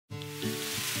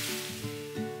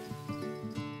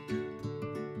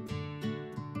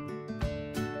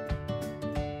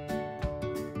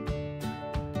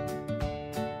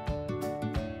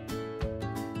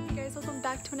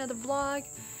back to another vlog.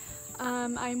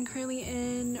 I'm currently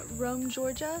in Rome,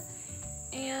 Georgia,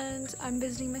 and I'm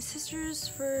visiting my sisters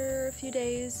for a few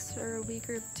days, or a week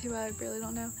or two, I really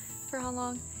don't know for how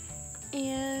long.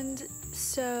 And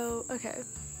so, okay,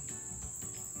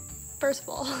 first of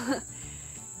all,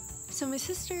 so my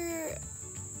sister,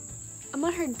 I'm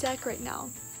on her deck right now,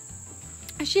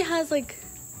 and she has like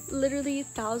literally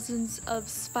thousands of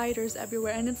spiders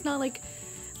everywhere, and it's not like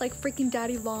freaking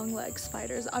daddy long leg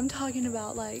spiders. I'm talking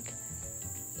about like,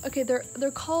 okay,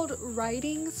 they're called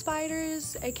riding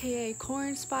spiders, aka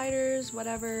corn spiders,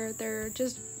 whatever. They're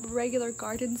just regular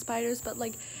garden spiders, but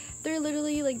like they're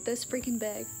literally like this freaking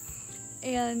big.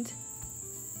 And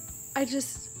I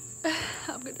just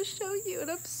I'm gonna show you,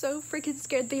 and I'm so freaking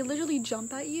scared. They literally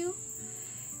jump at you,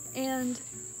 and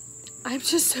I'm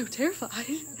just so terrified.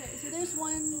 Okay, so there's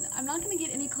one. I'm not gonna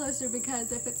get any closer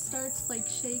because if it starts like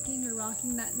shaking or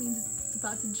rocking, that means it's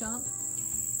about to jump.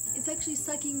 It's actually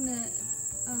sucking the,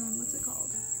 what's it called?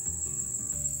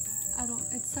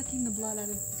 It's sucking the blood out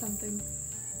of something.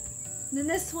 And then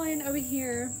this one over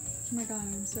here, oh my god,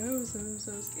 I'm so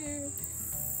scared.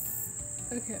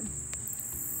 Okay.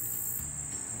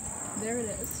 There it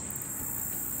is.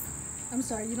 I'm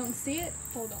sorry, you don't see it?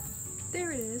 Hold on.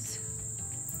 There it is.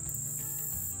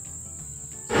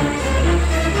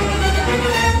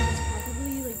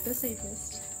 The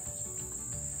safest.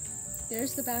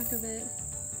 There's the back of it.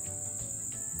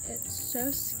 It's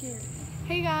so scary.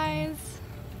 Hey guys,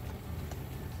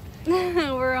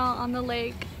 we're on the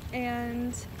lake,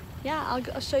 and yeah,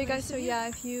 I'll show you guys. So yeah,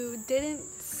 if you didn't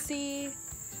see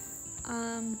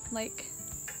like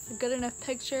a good enough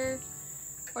picture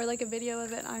or like a video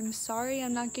of it, I'm sorry.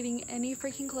 I'm not getting any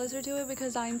freaking closer to it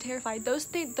because I'm terrified. Those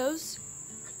little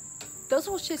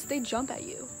shits, they jump at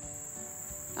you.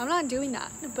 I'm not doing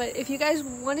that, but if you guys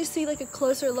want to see like a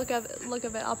closer look of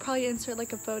it, I'll probably insert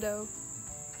like a photo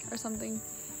or something,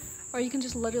 or you can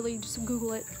just literally just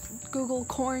Google it. Google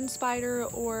corn spider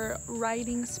or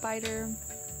riding spider.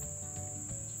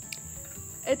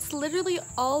 It's literally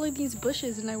all of these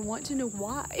bushes, and I want to know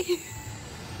why.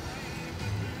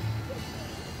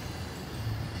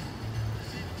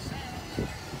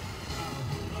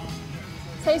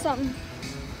 Say something.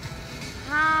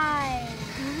 Hi.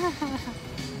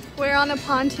 We're on a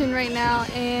pontoon right now,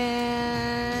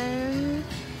 and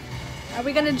are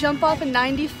we gonna jump off a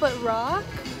 90-foot rock?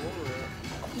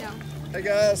 No. Hey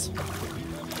guys.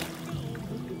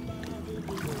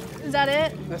 Is that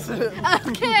it? That's it.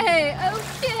 Okay,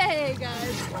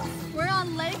 guys. We're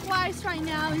on Lake Weiss right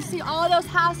now. You see all those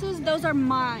houses? Those are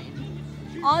mine.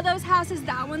 All those houses,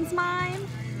 that one's mine.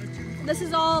 This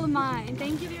is all mine.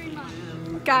 Thank you very much.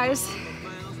 Guys.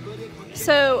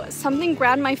 So something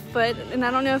grabbed my foot, and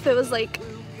I don't know if it was like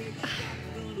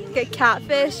a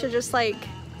catfish or just like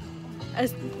a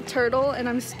turtle, and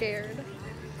I'm scared.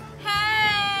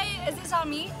 Hey, is this on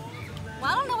me? Well,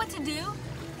 I don't know what to do.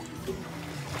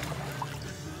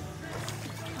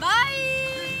 Bye.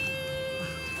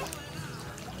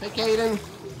 Hey, Kaden.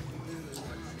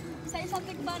 Say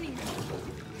something funny.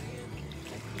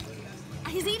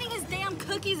 He's eating his damn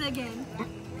cookies again.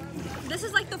 This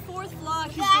is like the 4th vlog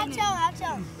he's doing. I'll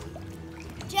tell.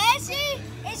 Jesse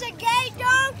is a gay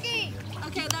donkey.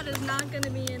 Okay, that is not gonna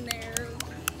be in there.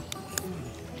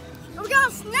 We got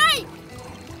a snake.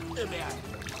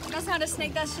 That's not a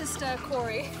snake, that's just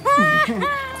Corey.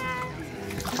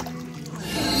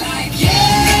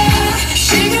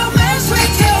 She gon' mess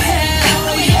with your head,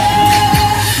 oh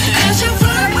yeah. And she'll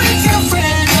flirt with your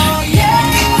friend, oh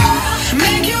yeah.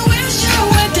 Make you wish you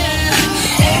were dead.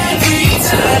 Every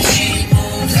time she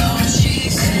moves on, she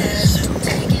says, don't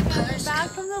take it personal. Back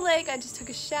from the lake, I just took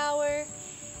a shower.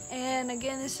 And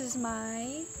again, this is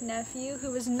my nephew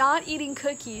who is not eating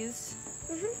cookies.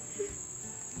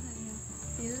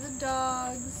 These are the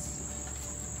dogs.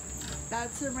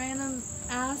 That's a random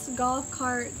ass golf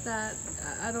cart that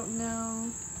I don't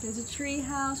know. There's a tree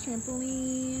house,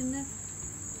 trampoline.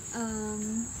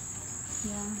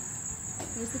 Yeah.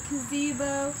 There's the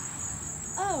gazebo.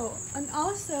 Oh, and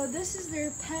also this is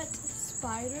their pet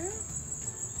spider.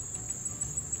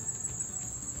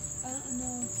 I don't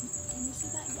know. Can you see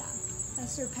that? Yeah.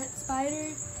 That's their pet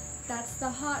spider. That's the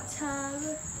hot tub.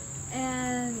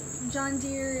 And John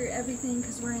Deere everything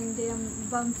because we're in damn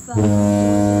bumfuck.